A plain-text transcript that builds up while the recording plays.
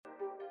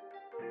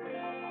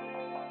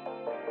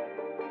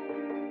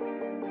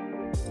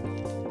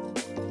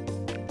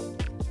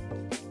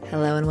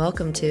Hello and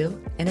welcome to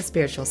In a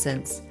Spiritual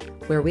Sense,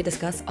 where we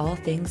discuss all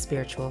things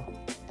spiritual.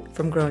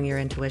 From growing your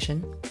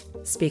intuition,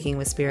 speaking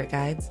with spirit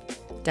guides,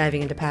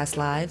 diving into past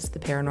lives, the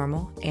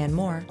paranormal, and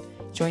more,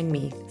 join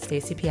me,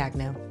 Stacey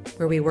Piagno,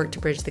 where we work to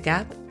bridge the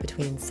gap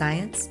between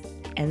science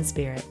and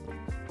spirit.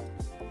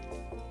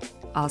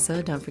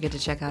 Also, don't forget to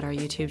check out our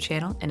YouTube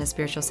channel, In a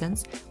Spiritual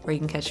Sense, where you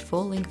can catch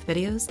full-length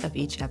videos of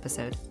each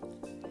episode.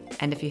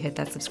 And if you hit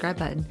that subscribe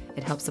button,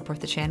 it helps support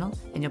the channel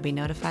and you'll be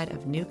notified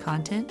of new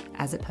content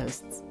as it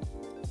posts.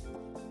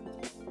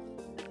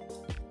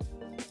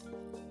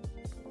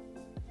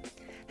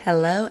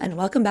 Hello and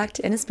welcome back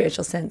to In a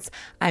Spiritual Sense.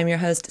 I'm your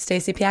host,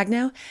 Stacey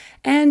Piagno,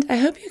 and I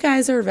hope you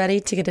guys are ready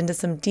to get into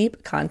some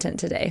deep content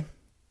today.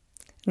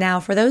 Now,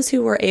 for those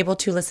who were able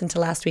to listen to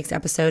last week's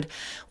episode,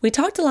 we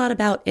talked a lot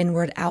about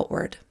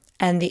inward-outward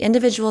and the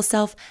individual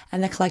self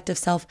and the collective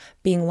self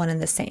being one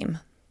and the same.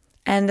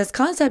 And this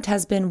concept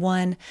has been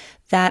one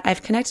that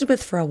I've connected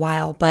with for a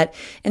while, but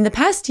in the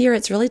past year,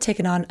 it's really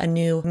taken on a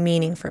new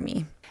meaning for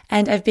me.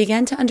 And I've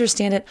begun to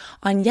understand it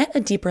on yet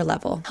a deeper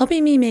level,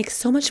 helping me make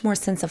so much more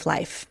sense of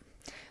life.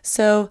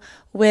 So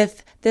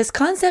with this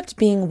concept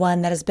being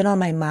one that has been on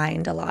my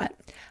mind a lot,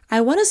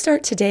 I want to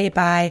start today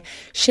by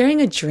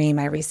sharing a dream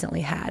I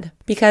recently had,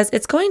 because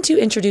it's going to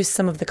introduce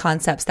some of the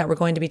concepts that we're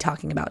going to be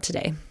talking about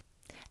today.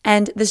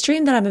 And this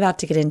dream that I'm about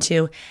to get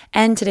into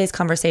and today's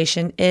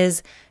conversation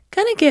is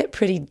gonna get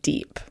pretty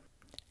deep.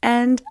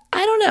 And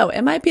I don't know,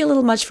 it might be a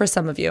little much for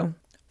some of you,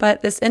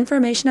 but this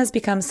information has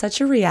become such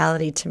a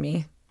reality to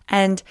me.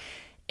 And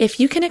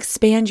if you can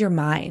expand your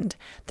mind,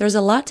 there's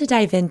a lot to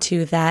dive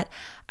into that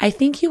I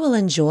think you will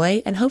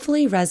enjoy and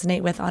hopefully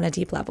resonate with on a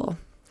deep level.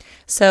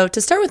 So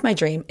to start with my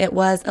dream, it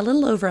was a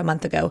little over a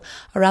month ago,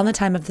 around the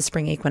time of the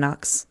spring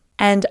equinox.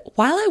 And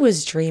while I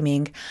was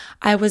dreaming,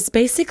 I was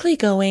basically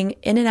going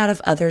in and out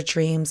of other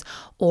dreams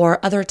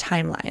or other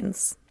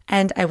timelines.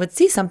 And I would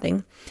see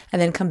something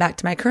and then come back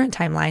to my current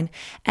timeline,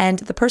 and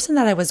the person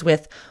that I was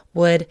with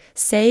would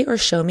say or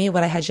show me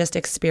what I had just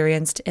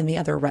experienced in the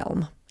other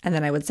realm. And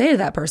then I would say to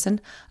that person,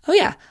 oh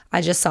yeah,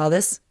 I just saw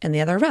this in the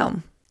other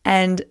realm.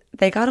 And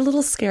they got a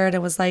little scared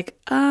and was like,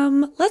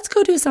 let's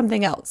go do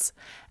something else.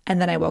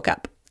 And then I woke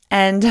up.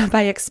 And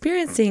by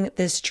experiencing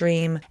this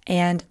dream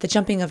and the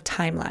jumping of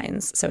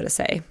timelines, so to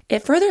say,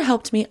 it further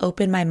helped me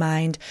open my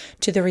mind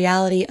to the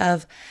reality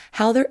of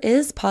how there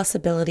is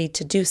possibility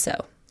to do so.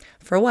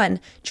 For one,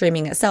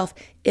 dreaming itself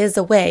is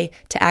a way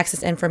to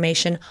access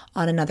information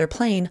on another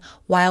plane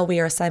while we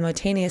are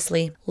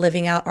simultaneously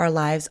living out our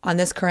lives on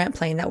this current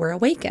plane that we're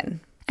awake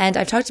in. And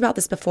I've talked about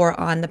this before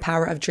on the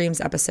Power of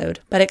Dreams episode,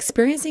 but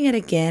experiencing it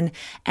again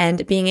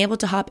and being able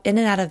to hop in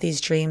and out of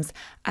these dreams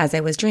as I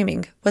was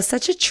dreaming was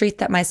such a treat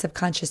that my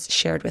subconscious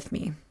shared with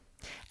me.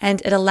 And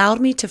it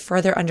allowed me to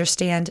further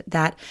understand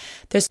that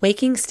this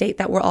waking state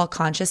that we're all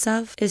conscious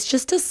of is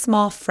just a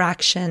small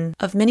fraction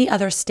of many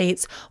other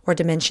states or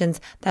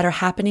dimensions that are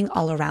happening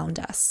all around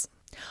us.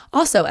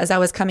 Also, as I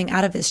was coming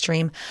out of this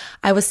dream,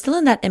 I was still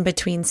in that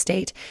in-between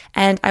state,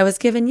 and I was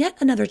given yet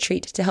another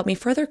treat to help me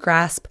further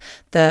grasp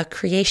the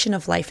creation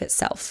of life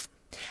itself.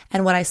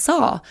 And what I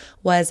saw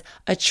was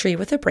a tree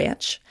with a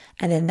branch,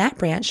 and then that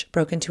branch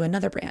broke into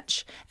another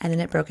branch, and then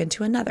it broke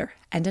into another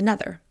and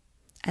another.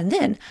 And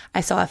then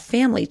I saw a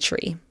family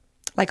tree,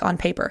 like on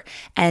paper,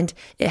 and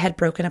it had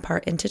broken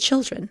apart into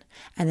children,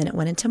 and then it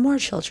went into more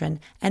children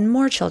and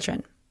more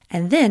children.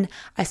 And then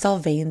I saw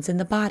veins in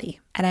the body,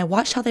 and I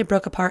watched how they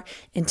broke apart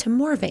into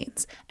more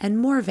veins and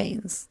more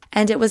veins.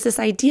 And it was this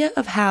idea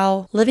of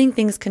how living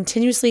things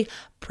continuously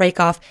break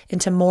off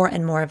into more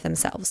and more of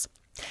themselves.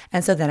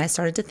 And so then I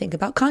started to think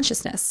about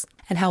consciousness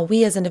and how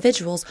we as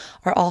individuals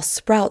are all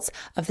sprouts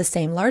of the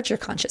same larger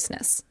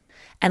consciousness.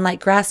 And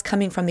like grass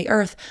coming from the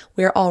earth,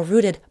 we are all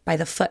rooted by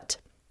the foot.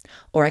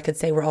 Or I could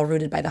say we're all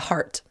rooted by the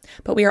heart.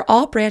 But we are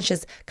all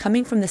branches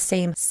coming from the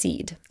same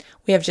seed.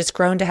 We have just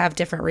grown to have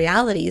different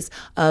realities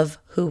of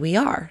who we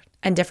are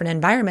and different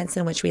environments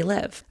in which we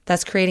live,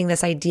 thus creating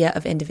this idea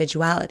of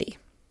individuality.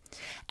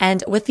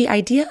 And with the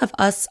idea of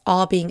us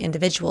all being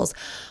individuals,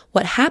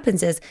 what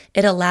happens is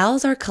it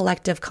allows our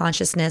collective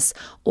consciousness,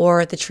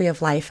 or the tree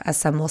of life, as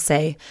some will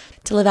say,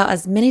 to live out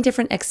as many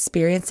different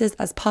experiences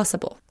as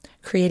possible,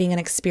 creating an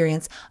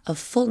experience of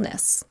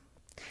fullness.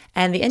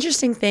 And the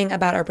interesting thing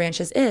about our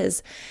branches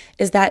is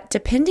that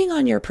depending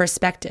on your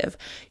perspective,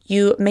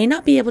 you may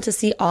not be able to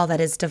see all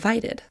that is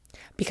divided,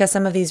 because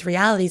some of these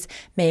realities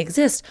may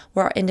exist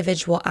where our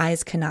individual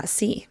eyes cannot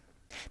see.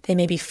 They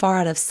may be far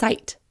out of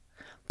sight.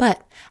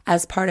 But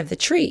as part of the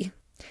tree,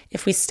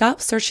 if we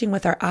stop searching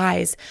with our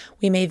eyes,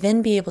 we may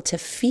then be able to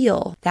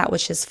feel that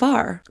which is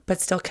far,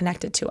 but still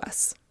connected to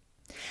us.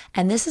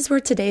 And this is where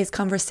today's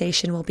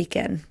conversation will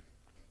begin.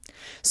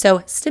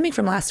 So stemming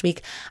from last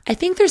week, I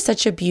think there's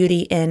such a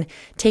beauty in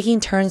taking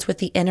turns with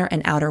the inner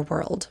and outer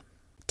world,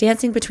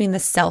 dancing between the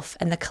self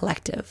and the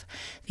collective,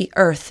 the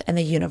earth and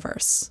the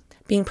universe,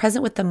 being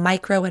present with the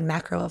micro and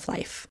macro of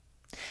life.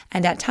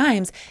 And at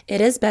times,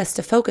 it is best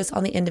to focus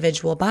on the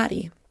individual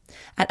body.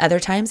 At other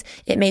times,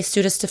 it may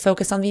suit us to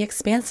focus on the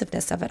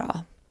expansiveness of it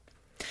all.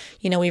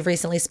 We've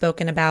recently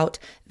spoken about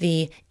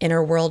the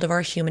inner world of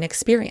our human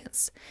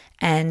experience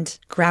and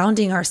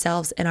grounding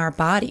ourselves in our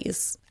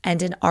bodies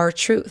and in our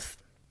truth.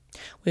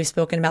 We've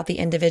spoken about the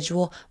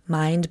individual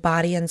mind,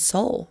 body, and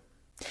soul.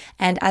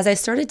 And as I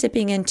started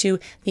dipping into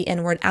the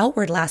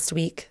inward-outward last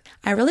week,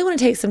 I really want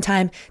to take some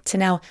time to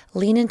now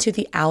lean into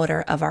the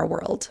outer of our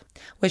world,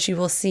 which you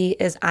will see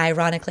is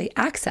ironically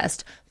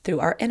accessed through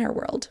our inner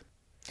world.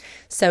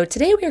 So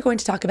today we are going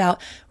to talk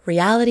about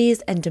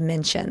realities and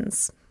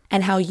dimensions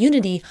and how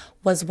unity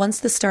was once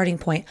the starting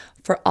point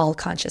for all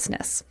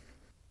consciousness.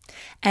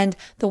 And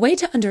the way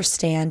to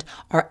understand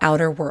our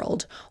outer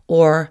world,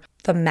 or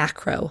the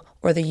macro,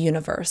 or the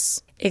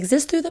universe,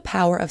 exists through the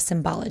power of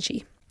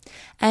symbology.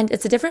 And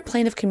it's a different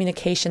plane of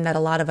communication that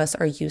a lot of us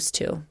are used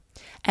to.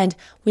 And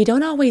we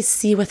don't always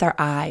see with our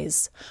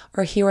eyes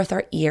or hear with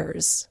our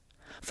ears.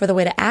 For the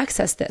way to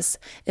access this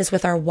is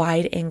with our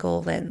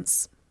wide-angle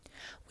lens.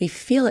 We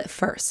feel it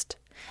first,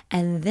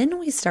 and then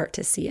we start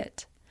to see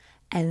it,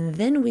 and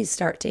then we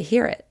start to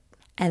hear it.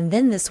 And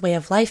then this way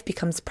of life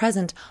becomes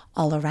present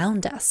all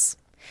around us.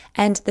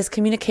 And this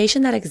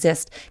communication that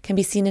exists can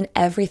be seen in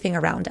everything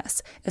around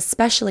us,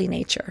 especially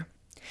nature.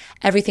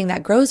 Everything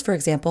that grows, for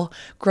example,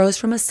 grows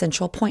from a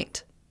central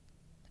point.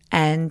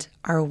 And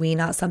are we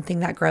not something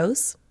that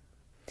grows?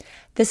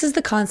 This is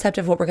the concept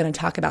of what we're going to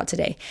talk about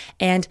today,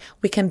 and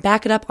we can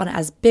back it up on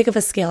as big of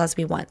a scale as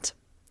we want.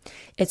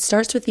 It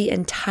starts with the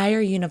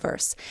entire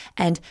universe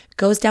and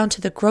goes down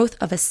to the growth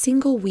of a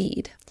single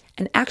weed,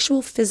 an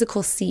actual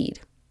physical seed.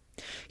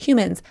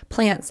 Humans,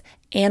 plants,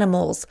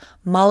 animals,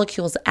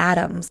 molecules,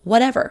 atoms,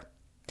 whatever.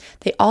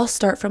 They all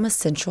start from a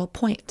central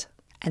point,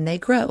 and they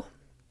grow.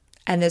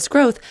 And this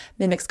growth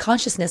mimics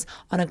consciousness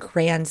on a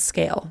grand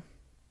scale.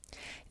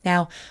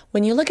 Now,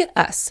 when you look at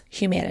us,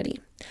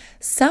 humanity,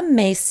 some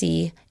may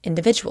see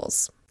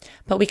individuals,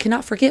 but we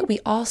cannot forget we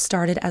all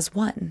started as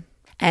one.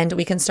 And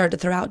we can start to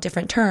throw out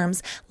different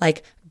terms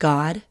like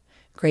God,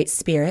 Great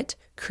Spirit,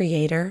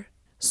 Creator,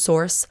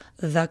 Source,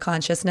 the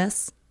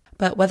consciousness.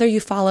 But whether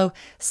you follow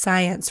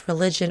science,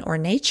 religion, or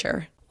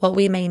nature, what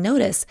we may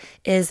notice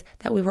is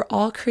that we were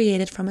all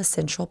created from a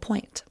central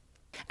point.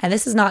 And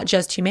this is not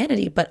just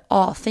humanity, but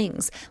all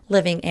things,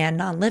 living and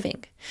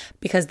non-living,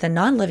 because the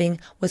non-living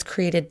was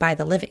created by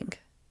the living.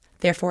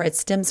 Therefore, it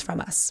stems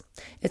from us.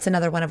 It's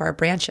another one of our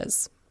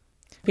branches.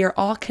 We are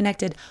all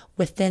connected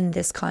within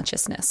this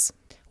consciousness.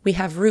 We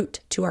have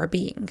root to our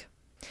being.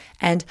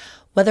 And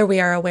whether we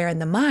are aware in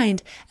the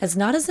mind is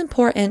not as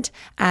important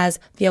as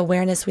the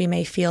awareness we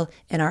may feel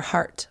in our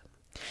heart.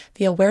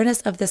 The awareness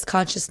of this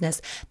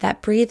consciousness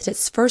that breathed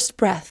its first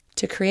breath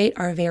to create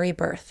our very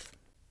birth.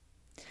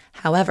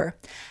 However,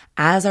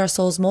 as our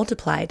souls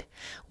multiplied,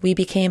 we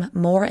became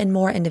more and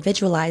more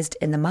individualized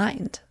in the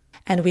mind.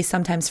 And we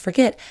sometimes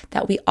forget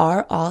that we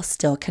are all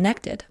still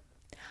connected.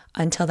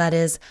 Until that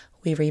is,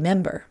 we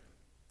remember.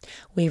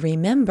 We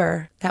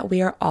remember that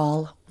we are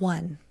all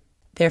one.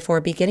 Therefore,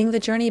 beginning the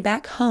journey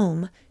back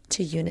home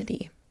to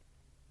unity.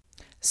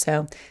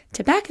 So,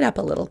 to back it up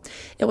a little,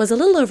 it was a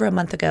little over a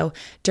month ago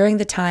during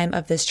the time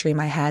of this dream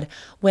I had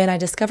when I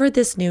discovered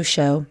this new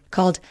show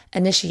called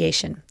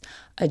Initiation,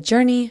 a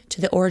journey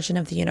to the origin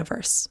of the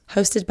universe,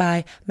 hosted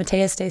by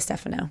Matthias de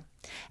Stefano.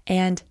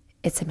 And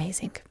it's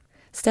amazing.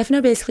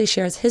 Stefano basically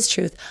shares his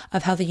truth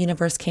of how the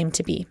universe came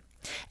to be.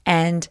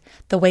 And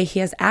the way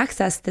he has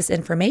accessed this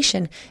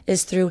information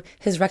is through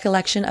his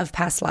recollection of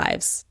past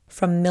lives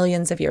from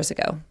millions of years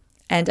ago.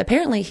 And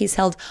apparently he's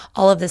held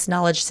all of this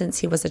knowledge since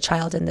he was a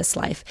child in this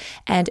life.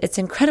 And it's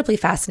incredibly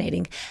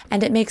fascinating,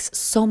 and it makes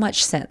so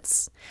much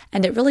sense.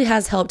 And it really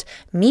has helped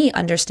me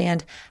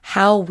understand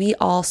how we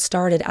all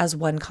started as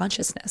one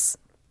consciousness.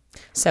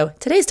 So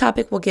today's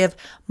topic will give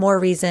more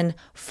reason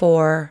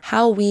for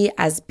how we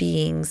as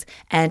beings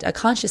and a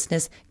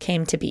consciousness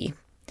came to be.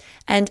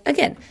 And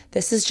again,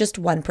 this is just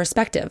one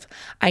perspective.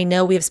 I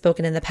know we have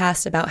spoken in the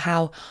past about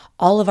how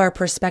all of our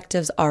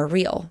perspectives are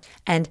real.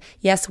 And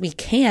yes, we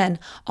can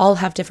all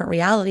have different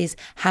realities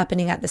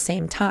happening at the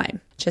same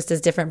time, just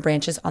as different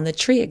branches on the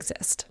tree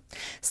exist.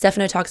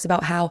 Stefano talks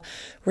about how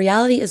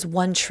reality is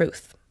one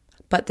truth,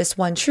 but this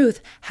one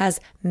truth has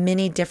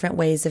many different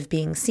ways of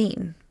being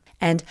seen.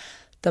 And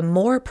the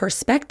more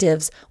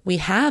perspectives we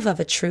have of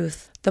a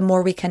truth, the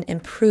more we can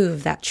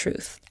improve that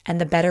truth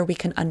and the better we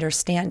can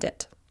understand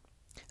it.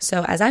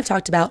 So as I've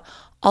talked about,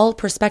 all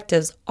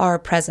perspectives are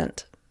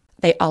present.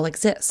 They all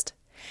exist.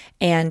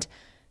 And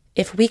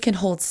if we can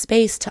hold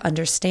space to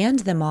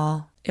understand them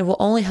all, it will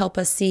only help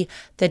us see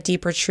the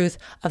deeper truth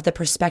of the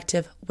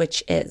perspective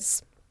which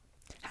is.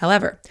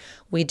 However,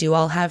 we do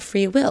all have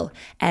free will,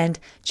 and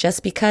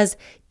just because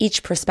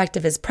each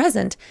perspective is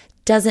present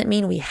doesn't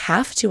mean we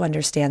have to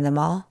understand them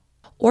all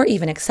or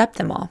even accept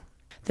them all.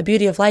 The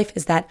beauty of life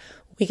is that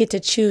we get to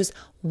choose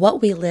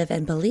what we live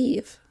and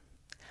believe.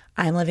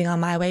 I'm living on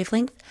my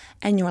wavelength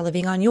and you're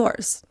living on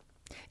yours.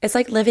 It's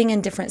like living in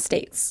different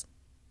states.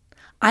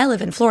 I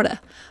live in Florida,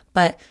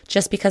 but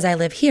just because I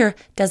live here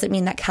doesn't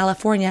mean that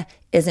California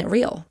isn't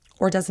real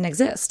or doesn't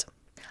exist.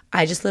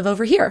 I just live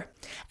over here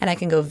and I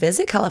can go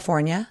visit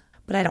California,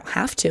 but I don't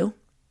have to.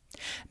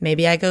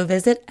 Maybe I go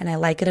visit and I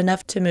like it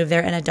enough to move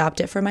there and adopt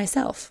it for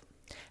myself.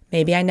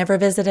 Maybe I never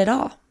visit at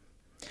all.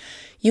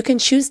 You can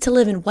choose to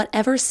live in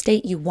whatever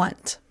state you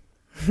want.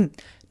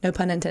 No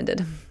pun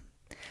intended.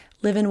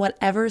 Live in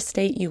whatever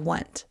state you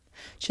want.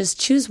 Just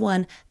choose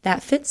one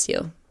that fits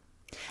you.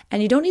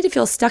 And you don't need to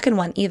feel stuck in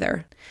one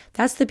either.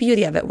 That's the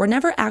beauty of it. We're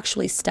never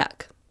actually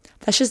stuck.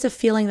 That's just a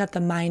feeling that the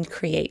mind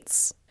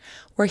creates.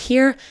 We're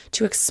here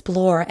to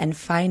explore and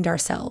find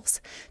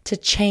ourselves, to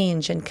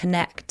change and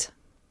connect.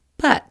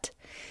 But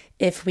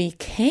if we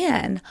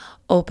can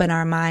open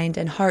our mind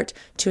and heart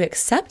to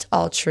accept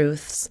all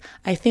truths,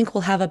 I think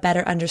we'll have a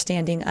better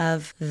understanding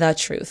of the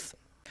truth.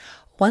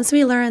 Once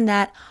we learn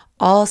that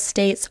all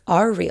states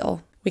are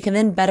real, we can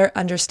then better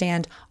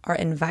understand our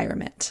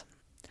environment.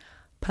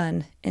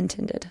 Pun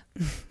intended.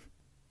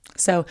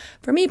 So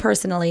for me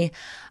personally,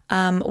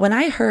 when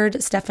I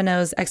heard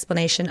Stefano's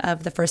explanation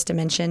of the first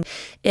dimension,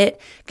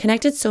 it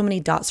connected so many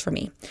dots for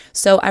me.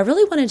 So I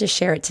really wanted to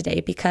share it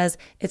today because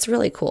it's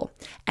really cool.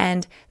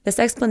 And this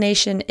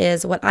explanation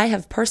is what I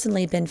have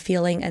personally been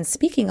feeling and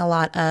speaking a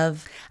lot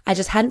of. I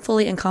just hadn't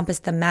fully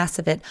encompassed the mass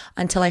of it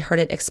until I heard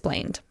it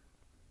explained.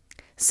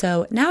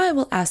 So now I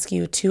will ask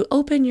you to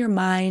open your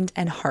mind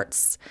and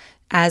hearts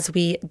as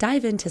we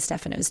dive into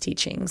Stefano's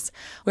teachings,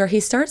 where he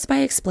starts by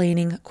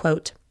explaining,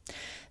 quote,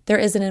 "There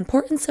is an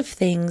importance of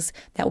things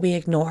that we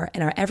ignore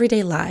in our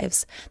everyday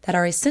lives that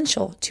are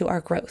essential to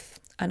our growth,"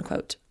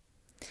 unquote.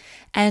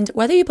 And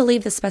whether you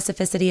believe the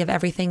specificity of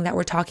everything that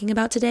we're talking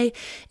about today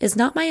is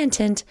not my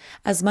intent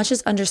as much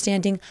as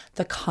understanding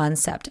the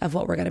concept of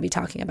what we're going to be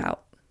talking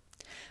about.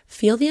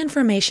 Feel the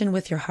information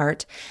with your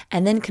heart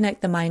and then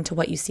connect the mind to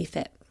what you see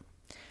fit.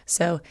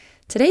 So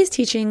today's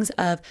teachings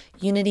of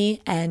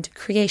unity and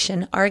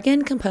creation are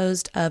again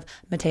composed of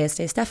Matthias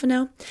de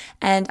Stefano,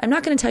 and I'm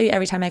not going to tell you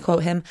every time I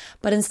quote him,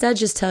 but instead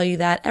just tell you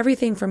that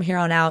everything from here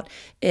on out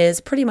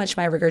is pretty much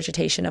my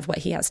regurgitation of what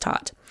he has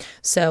taught.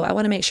 So I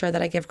want to make sure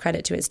that I give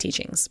credit to his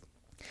teachings.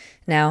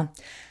 Now,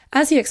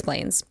 as he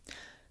explains,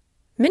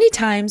 many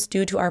times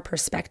due to our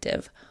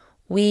perspective,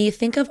 we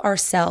think of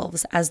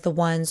ourselves as the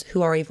ones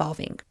who are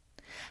evolving.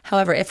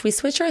 However, if we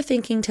switch our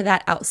thinking to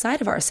that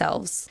outside of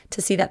ourselves,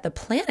 to see that the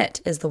planet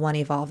is the one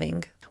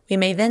evolving, we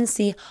may then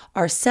see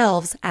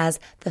ourselves as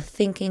the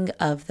thinking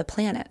of the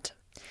planet,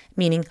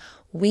 meaning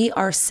we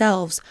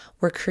ourselves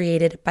were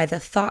created by the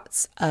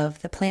thoughts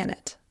of the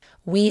planet.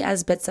 We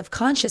as bits of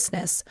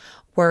consciousness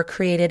were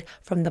created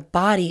from the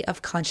body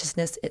of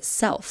consciousness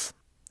itself.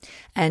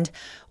 And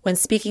when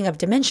speaking of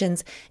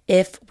dimensions,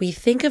 if we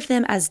think of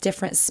them as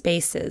different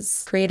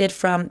spaces created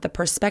from the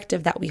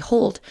perspective that we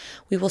hold,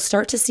 we will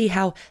start to see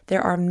how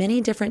there are many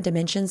different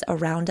dimensions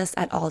around us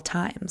at all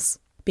times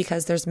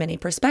because there's many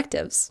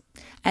perspectives.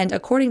 And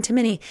according to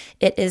many,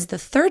 it is the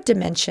third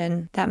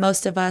dimension that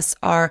most of us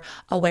are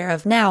aware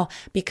of now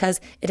because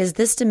it is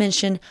this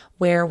dimension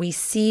where we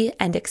see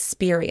and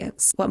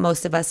experience what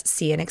most of us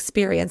see and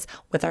experience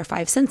with our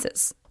five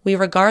senses. We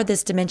regard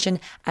this dimension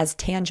as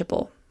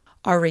tangible,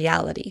 our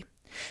reality.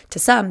 To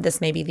some,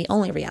 this may be the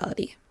only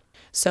reality.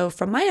 So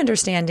from my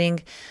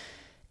understanding,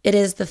 it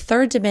is the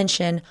third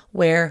dimension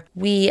where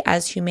we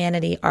as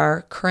humanity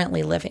are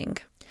currently living.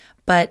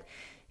 But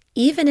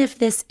even if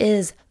this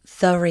is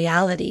the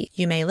reality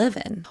you may live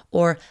in,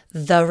 or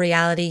the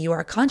reality you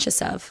are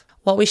conscious of,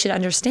 what we should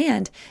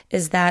understand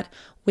is that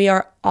we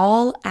are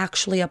all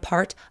actually a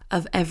part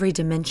of every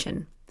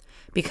dimension.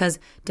 Because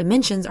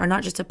dimensions are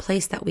not just a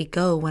place that we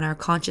go when our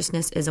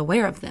consciousness is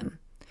aware of them.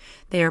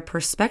 They are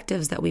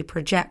perspectives that we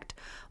project,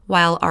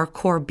 while our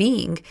core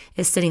being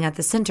is sitting at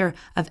the center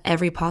of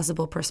every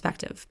possible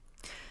perspective.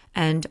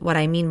 And what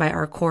I mean by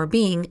our core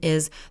being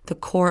is the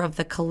core of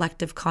the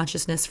collective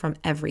consciousness from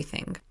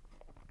everything.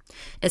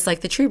 It's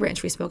like the tree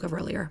branch we spoke of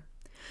earlier.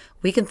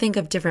 We can think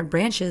of different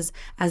branches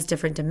as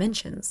different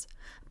dimensions,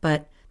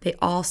 but they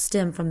all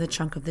stem from the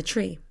trunk of the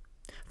tree,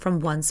 from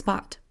one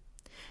spot.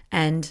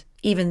 And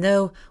even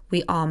though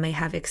we all may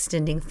have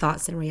extending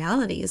thoughts and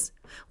realities,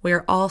 we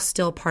are all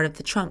still part of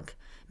the trunk,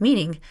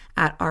 meaning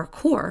at our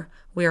core,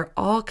 we are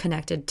all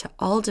connected to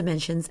all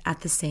dimensions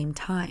at the same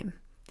time,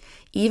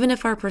 even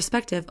if our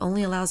perspective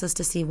only allows us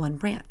to see one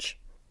branch.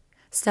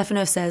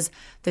 Stefano says,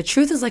 the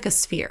truth is like a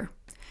sphere.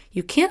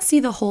 You can't see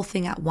the whole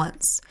thing at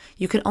once.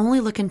 You can only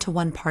look into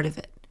one part of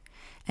it.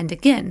 And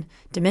again,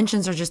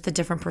 dimensions are just the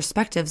different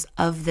perspectives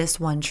of this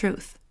one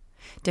truth,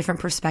 different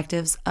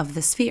perspectives of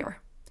the sphere.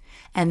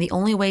 And the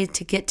only way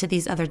to get to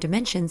these other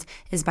dimensions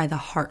is by the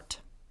heart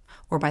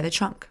or by the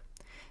trunk,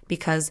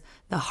 because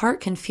the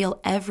heart can feel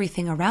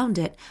everything around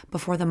it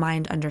before the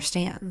mind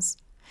understands.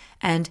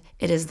 And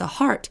it is the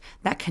heart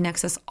that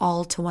connects us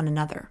all to one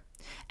another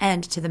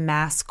and to the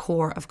mass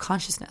core of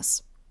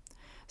consciousness.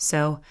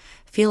 So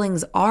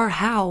feelings are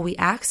how we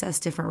access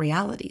different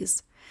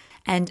realities.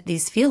 And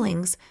these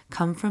feelings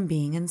come from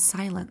being in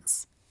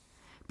silence.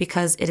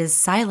 Because it is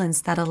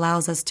silence that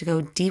allows us to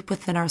go deep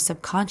within our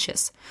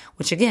subconscious,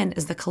 which again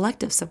is the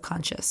collective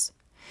subconscious,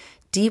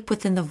 deep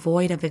within the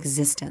void of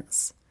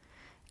existence.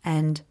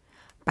 And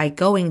by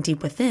going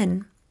deep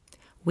within,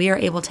 we are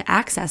able to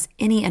access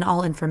any and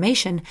all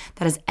information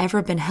that has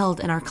ever been held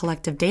in our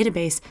collective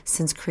database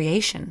since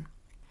creation.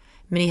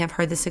 Many have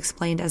heard this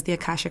explained as the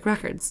Akashic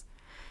Records.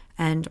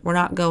 And we're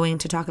not going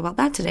to talk about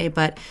that today,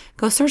 but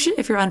go search it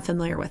if you're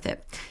unfamiliar with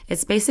it.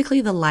 It's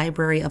basically the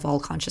library of all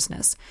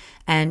consciousness,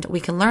 and we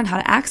can learn how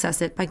to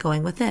access it by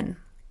going within,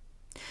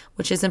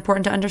 which is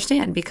important to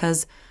understand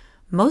because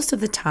most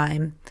of the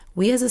time,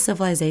 we as a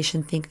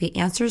civilization think the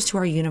answers to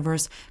our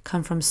universe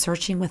come from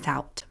searching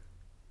without.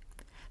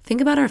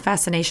 Think about our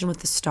fascination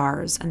with the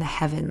stars and the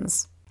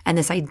heavens, and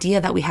this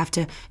idea that we have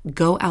to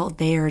go out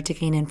there to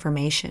gain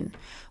information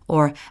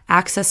or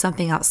access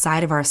something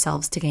outside of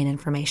ourselves to gain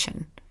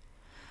information.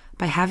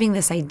 By having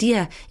this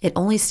idea, it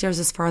only steers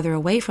us farther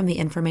away from the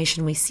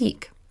information we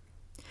seek.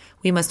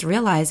 We must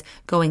realize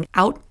going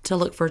out to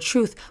look for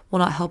truth will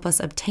not help us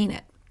obtain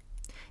it.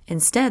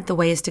 Instead, the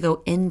way is to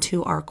go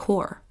into our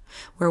core,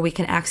 where we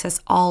can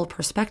access all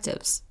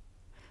perspectives,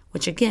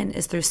 which again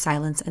is through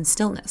silence and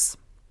stillness.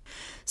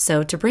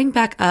 So to bring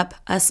back up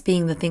us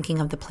being the thinking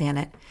of the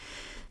planet,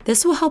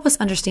 this will help us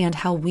understand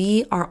how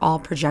we are all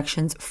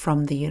projections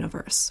from the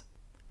universe.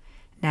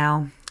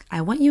 Now, I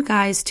want you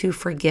guys to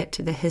forget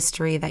the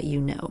history that you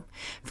know.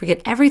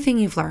 Forget everything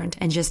you've learned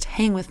and just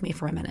hang with me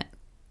for a minute.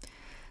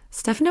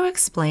 Stefano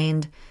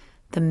explained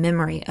the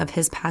memory of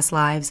his past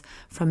lives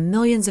from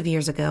millions of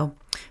years ago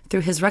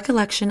through his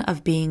recollection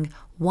of being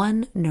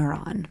one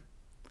neuron.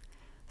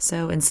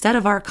 So instead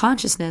of our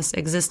consciousness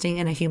existing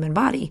in a human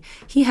body,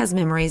 he has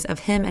memories of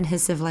him and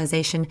his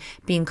civilization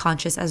being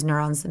conscious as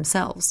neurons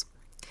themselves.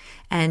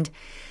 And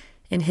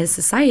in his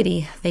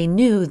society, they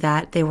knew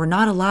that they were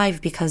not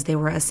alive because they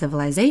were a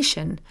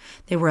civilization.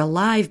 They were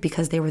alive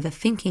because they were the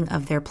thinking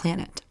of their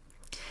planet.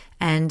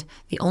 And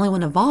the only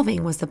one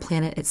evolving was the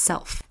planet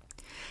itself.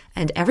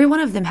 And every one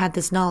of them had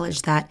this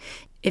knowledge that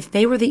if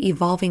they were the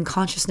evolving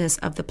consciousness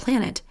of the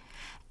planet,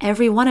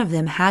 every one of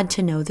them had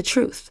to know the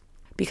truth,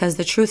 because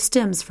the truth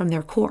stems from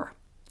their core.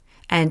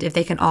 And if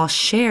they can all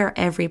share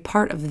every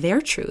part of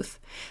their truth,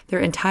 their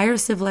entire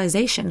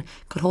civilization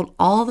could hold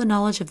all the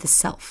knowledge of the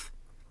self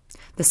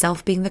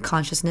being the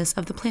consciousness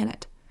of the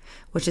planet,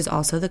 which is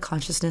also the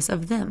consciousness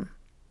of them.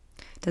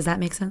 Does that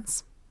make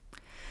sense?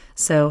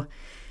 So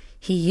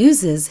he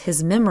uses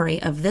his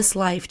memory of this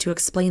life to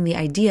explain the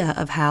idea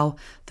of how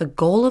the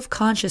goal of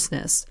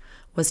consciousness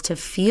was to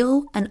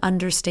feel and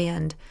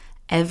understand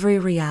every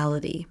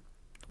reality,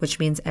 which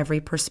means every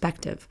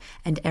perspective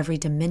and every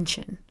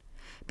dimension,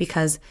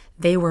 because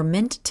they were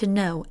meant to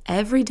know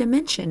every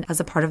dimension as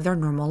a part of their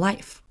normal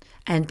life.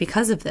 And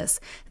because of this,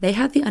 they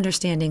had the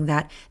understanding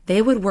that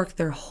they would work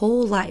their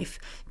whole life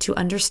to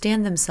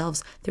understand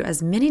themselves through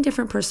as many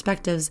different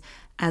perspectives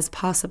as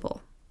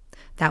possible.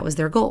 That was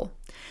their goal.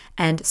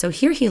 And so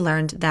here he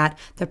learned that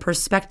the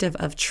perspective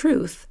of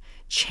truth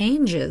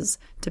changes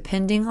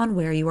depending on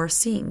where you are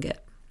seeing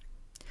it.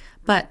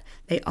 But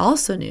they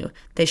also knew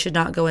they should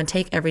not go and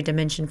take every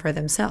dimension for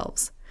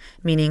themselves,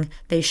 meaning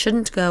they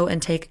shouldn't go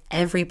and take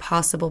every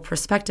possible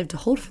perspective to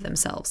hold for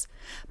themselves,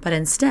 but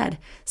instead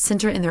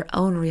center in their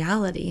own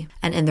reality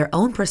and in their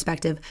own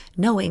perspective,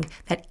 knowing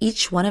that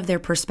each one of their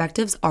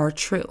perspectives are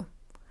true.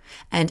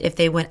 And if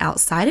they went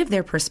outside of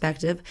their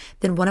perspective,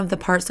 then one of the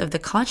parts of the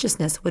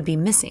consciousness would be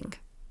missing.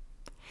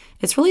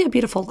 It's really a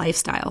beautiful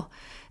lifestyle.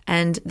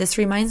 And this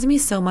reminds me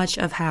so much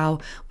of how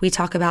we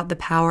talk about the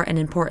power and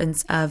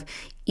importance of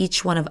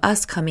each one of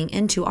us coming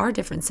into our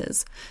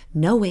differences,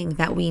 knowing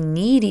that we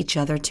need each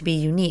other to be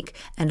unique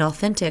and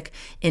authentic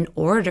in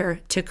order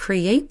to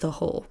create the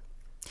whole.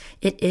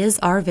 It is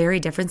our very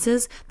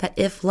differences that,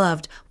 if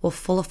loved, will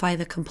fullify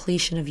the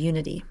completion of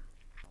unity.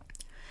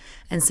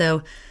 And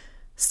so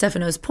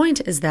Stefano's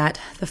point is that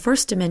the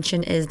first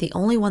dimension is the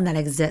only one that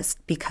exists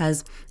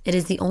because it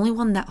is the only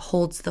one that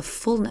holds the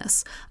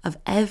fullness of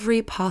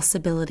every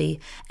possibility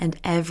and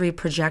every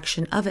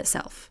projection of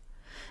itself.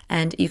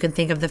 And you can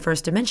think of the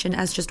first dimension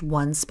as just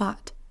one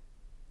spot.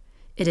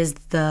 It is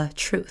the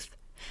truth,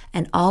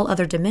 and all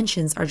other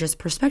dimensions are just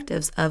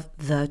perspectives of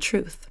the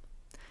truth,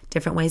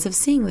 different ways of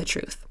seeing the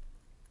truth.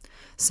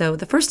 So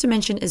the first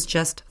dimension is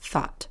just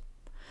thought.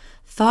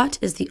 Thought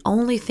is the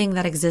only thing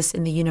that exists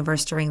in the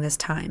universe during this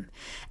time,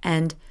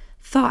 and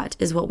thought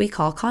is what we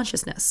call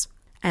consciousness.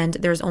 And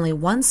there's only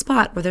one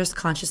spot where this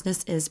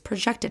consciousness is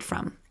projected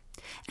from,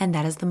 and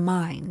that is the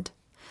mind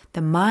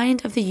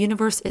of the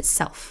universe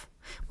itself,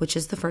 which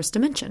is the first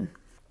dimension.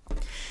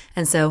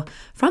 And so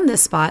from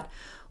this spot,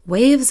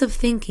 waves of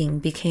thinking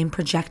became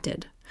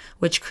projected,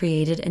 which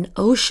created an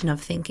ocean of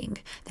thinking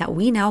that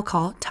we now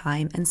call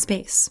time and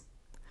space.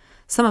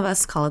 Some of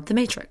us call it the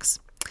matrix.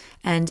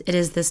 And it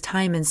is this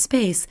time and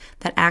space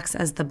that acts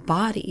as the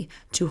body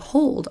to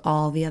hold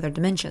all the other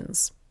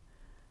dimensions.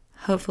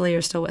 Hopefully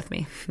you're still with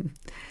me.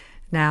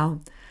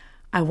 Now,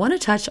 I want to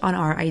touch on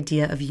our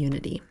idea of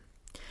unity.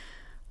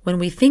 When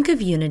we think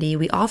of unity,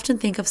 we often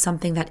think of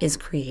something that is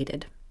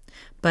created.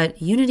 But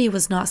unity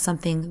was not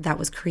something that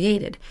was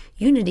created.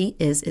 Unity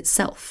is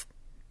itself.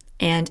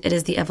 And it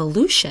is the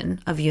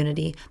evolution of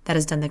unity that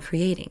has done the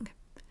creating.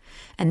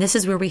 And this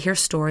is where we hear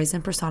stories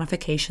and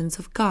personifications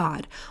of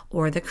God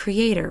or the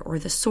Creator or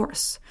the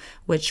Source,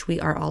 which we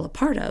are all a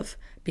part of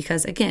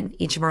because, again,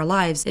 each of our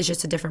lives is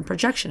just a different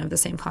projection of the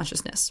same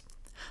consciousness,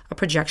 a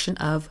projection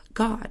of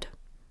God,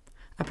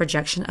 a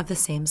projection of the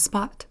same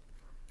spot.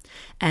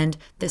 And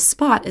this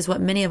spot is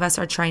what many of us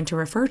are trying to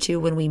refer to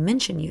when we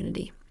mention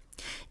unity.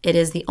 It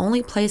is the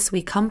only place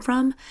we come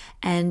from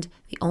and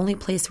the only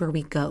place where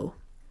we go.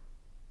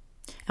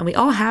 And we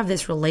all have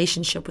this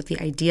relationship with the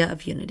idea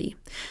of unity.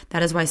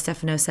 That is why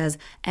Stefano says,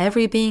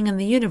 every being in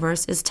the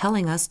universe is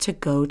telling us to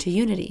go to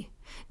unity,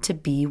 to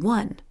be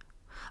one.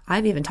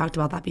 I've even talked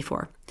about that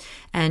before.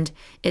 And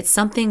it's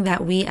something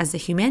that we as a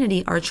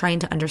humanity are trying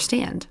to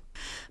understand.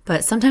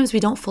 But sometimes we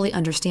don't fully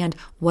understand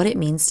what it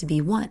means to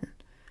be one.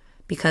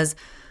 Because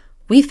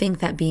we think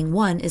that being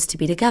one is to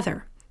be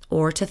together,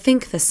 or to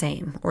think the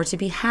same, or to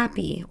be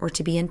happy, or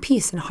to be in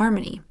peace and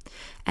harmony.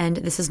 And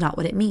this is not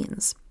what it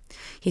means.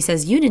 He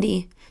says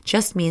unity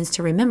just means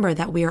to remember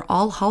that we are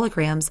all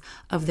holograms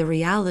of the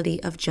reality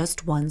of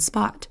just one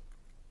spot,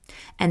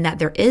 and that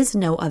there is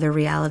no other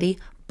reality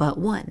but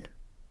one,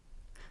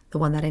 the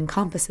one that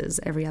encompasses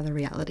every other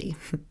reality.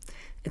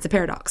 It's a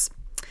paradox.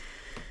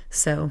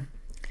 So,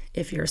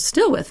 if you're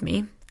still with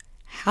me,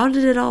 how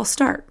did it all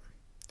start?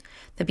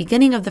 The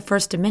beginning of the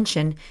first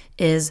dimension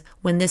is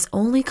when this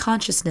only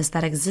consciousness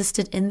that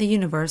existed in the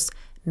universe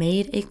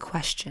made a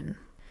question.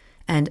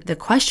 And the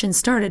question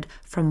started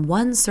from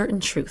one certain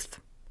truth,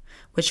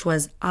 which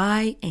was,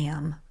 I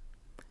am.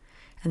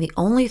 And the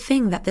only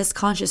thing that this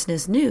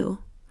consciousness knew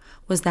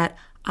was that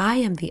I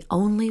am the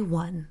only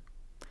one.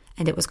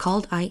 And it was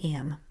called I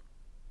am.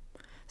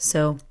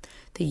 So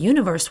the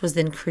universe was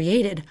then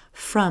created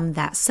from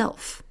that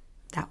self,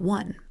 that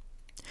one.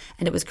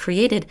 And it was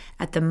created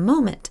at the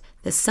moment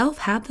the self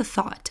had the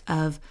thought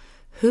of,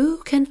 who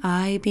can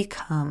I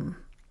become?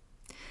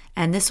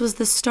 And this was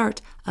the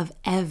start of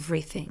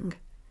everything.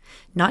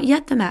 Not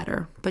yet the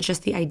matter, but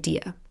just the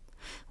idea,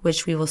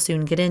 which we will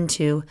soon get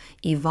into,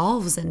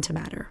 evolves into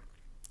matter.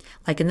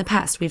 Like in the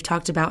past, we've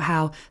talked about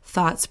how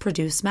thoughts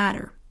produce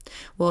matter.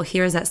 Well,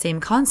 here's that same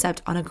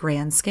concept on a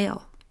grand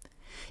scale.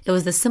 It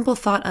was the simple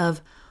thought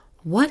of,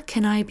 what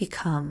can I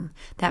become,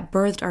 that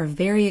birthed our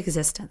very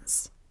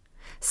existence?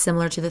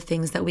 Similar to the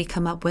things that we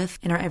come up with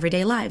in our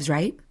everyday lives,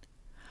 right?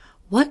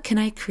 What can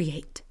I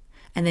create?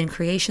 And then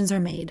creations are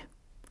made.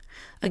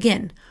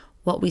 Again,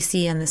 what we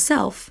see in the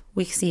self,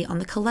 we see on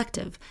the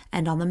collective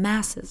and on the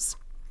masses.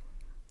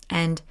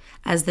 And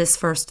as this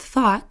first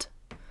thought,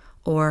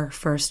 or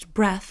first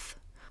breath,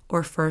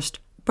 or first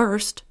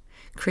burst,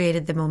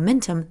 created the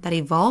momentum that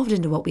evolved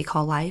into what we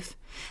call life,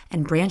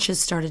 and branches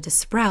started to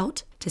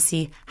sprout to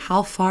see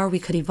how far we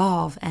could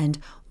evolve and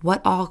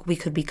what all we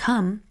could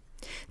become,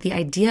 the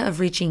idea of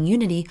reaching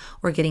unity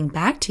or getting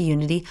back to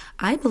unity,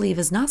 I believe,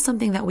 is not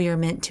something that we are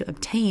meant to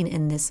obtain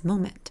in this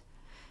moment,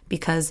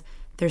 because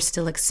there's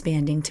still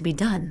expanding to be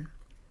done.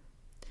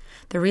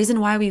 The reason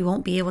why we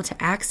won't be able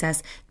to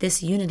access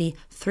this unity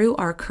through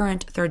our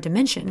current third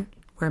dimension,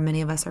 where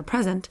many of us are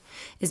present,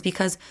 is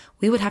because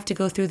we would have to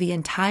go through the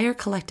entire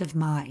collective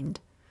mind.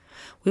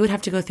 We would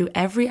have to go through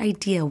every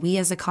idea we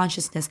as a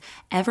consciousness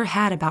ever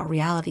had about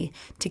reality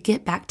to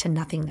get back to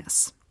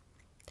nothingness.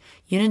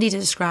 Unity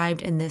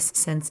described in this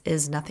sense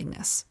is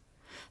nothingness,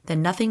 the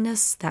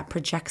nothingness that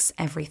projects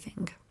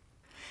everything.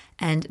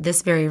 And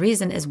this very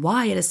reason is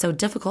why it is so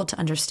difficult to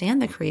understand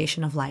the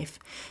creation of life,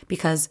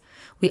 because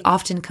we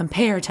often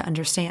compare to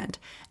understand,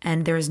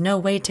 and there is no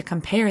way to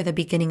compare the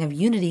beginning of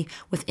unity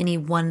with any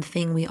one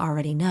thing we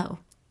already know.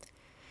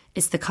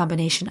 It's the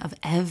combination of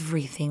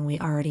everything we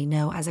already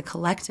know as a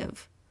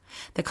collective,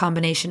 the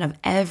combination of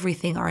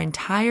everything our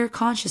entire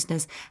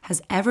consciousness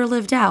has ever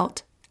lived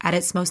out at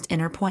its most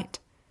inner point.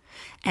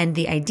 And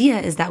the idea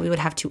is that we would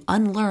have to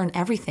unlearn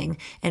everything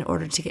in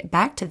order to get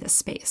back to this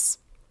space.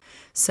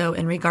 So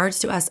in regards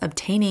to us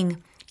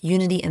obtaining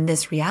unity in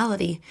this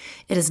reality,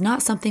 it is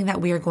not something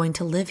that we are going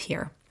to live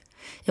here.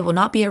 It will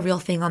not be a real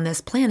thing on this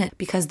planet,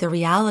 because the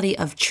reality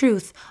of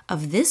truth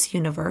of this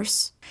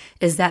universe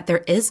is that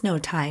there is no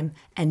time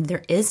and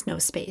there is no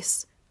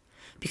space,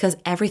 because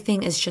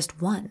everything is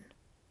just one.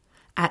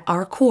 At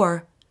our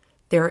core,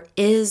 there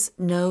is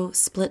no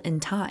split in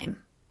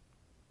time.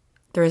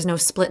 There is no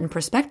split in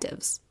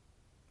perspectives.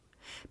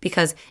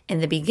 Because in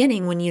the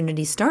beginning, when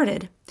unity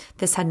started,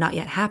 this had not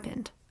yet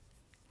happened.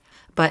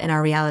 But in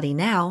our reality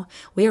now,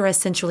 we are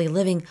essentially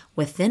living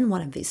within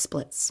one of these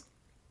splits.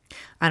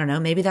 I don't know,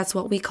 maybe that's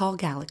what we call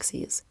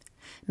galaxies.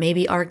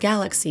 Maybe our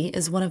galaxy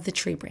is one of the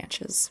tree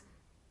branches.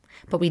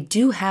 But we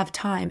do have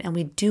time and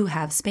we do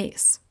have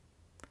space.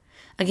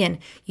 Again,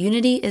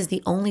 unity is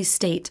the only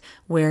state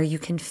where you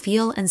can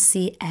feel and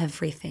see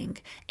everything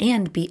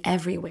and be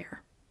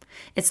everywhere.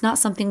 It's not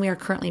something we are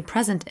currently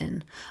present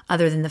in,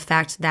 other than the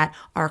fact that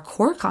our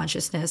core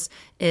consciousness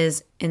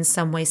is in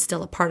some way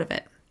still a part of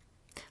it,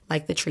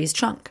 like the tree's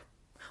trunk,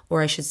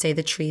 or I should say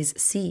the tree's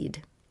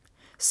seed.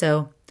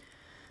 So,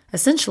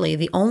 essentially,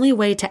 the only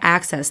way to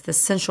access the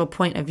central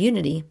point of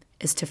unity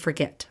is to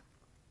forget.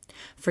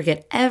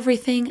 Forget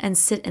everything and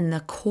sit in the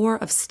core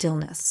of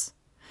stillness,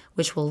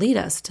 which will lead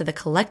us to the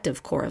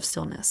collective core of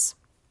stillness,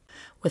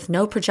 with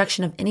no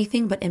projection of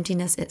anything but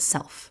emptiness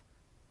itself.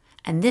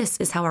 And this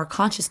is how our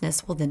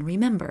consciousness will then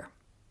remember.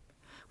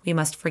 We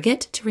must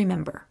forget to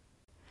remember.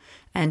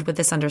 And with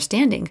this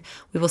understanding,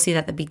 we will see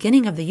that the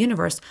beginning of the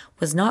universe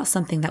was not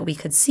something that we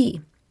could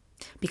see,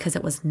 because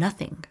it was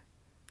nothing.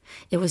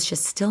 It was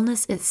just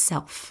stillness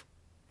itself.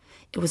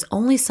 It was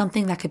only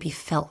something that could be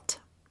felt.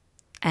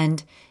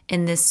 And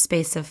in this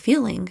space of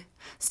feeling,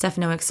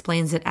 Stefano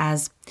explains it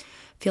as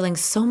feeling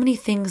so many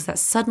things that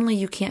suddenly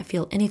you can't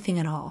feel anything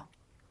at all.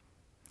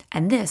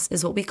 And this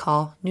is what we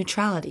call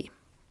neutrality.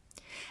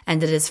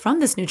 And it is from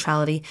this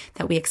neutrality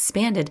that we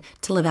expanded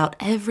to live out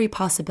every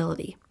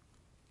possibility.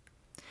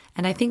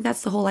 And I think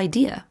that's the whole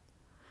idea.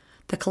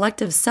 The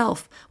collective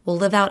self will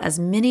live out as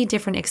many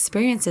different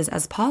experiences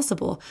as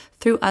possible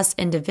through us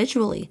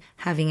individually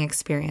having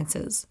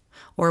experiences,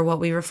 or what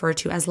we refer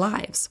to as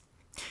lives.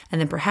 And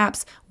then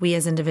perhaps we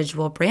as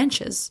individual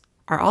branches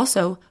are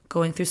also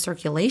going through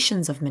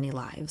circulations of many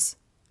lives.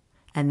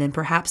 And then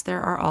perhaps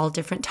there are all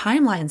different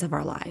timelines of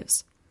our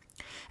lives.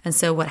 And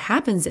so what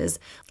happens is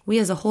we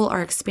as a whole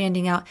are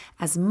expanding out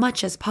as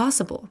much as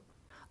possible,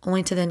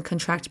 only to then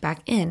contract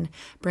back in,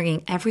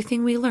 bringing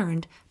everything we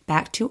learned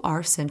back to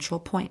our central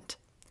point,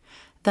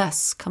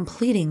 thus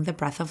completing the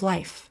breath of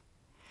life.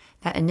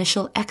 That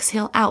initial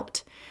exhale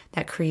out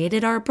that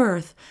created our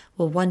birth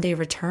will one day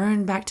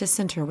return back to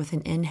center with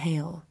an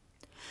inhale,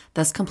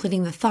 thus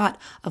completing the thought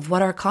of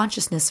what our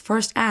consciousness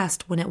first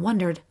asked when it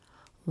wondered,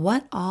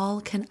 what all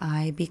can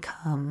I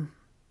become?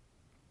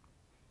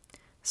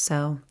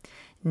 So,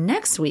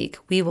 next week,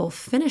 we will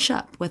finish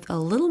up with a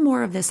little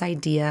more of this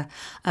idea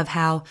of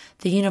how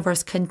the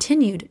universe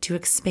continued to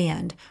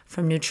expand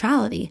from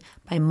neutrality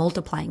by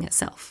multiplying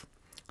itself.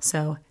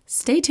 So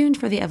stay tuned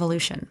for the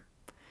evolution.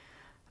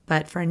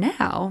 But for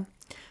now,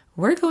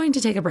 we're going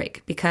to take a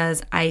break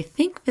because I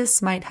think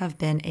this might have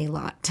been a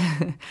lot.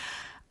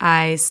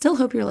 I still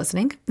hope you're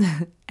listening,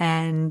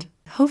 and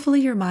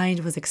hopefully your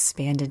mind was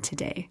expanded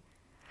today.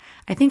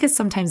 I think it's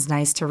sometimes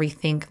nice to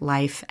rethink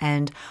life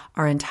and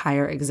our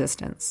entire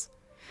existence.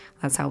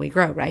 That's how we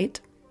grow, right?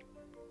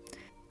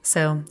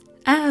 So,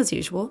 as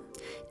usual,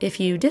 if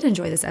you did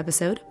enjoy this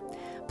episode,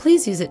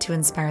 please use it to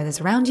inspire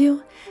this around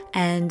you,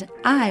 and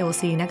I will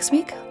see you next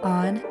week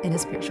on In a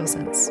Spiritual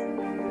Sense.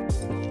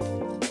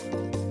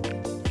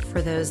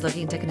 For those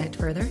looking to connect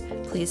further,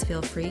 please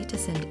feel free to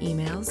send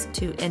emails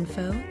to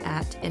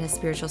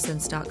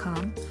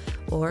info@inaspiritualsense.com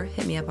or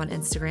hit me up on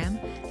Instagram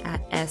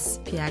at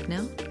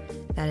spiagno,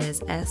 that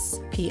is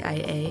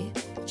SPIAGNO,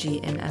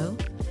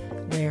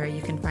 where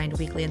you can find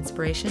weekly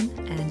inspiration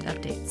and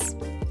updates.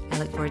 I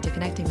look forward to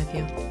connecting with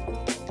you.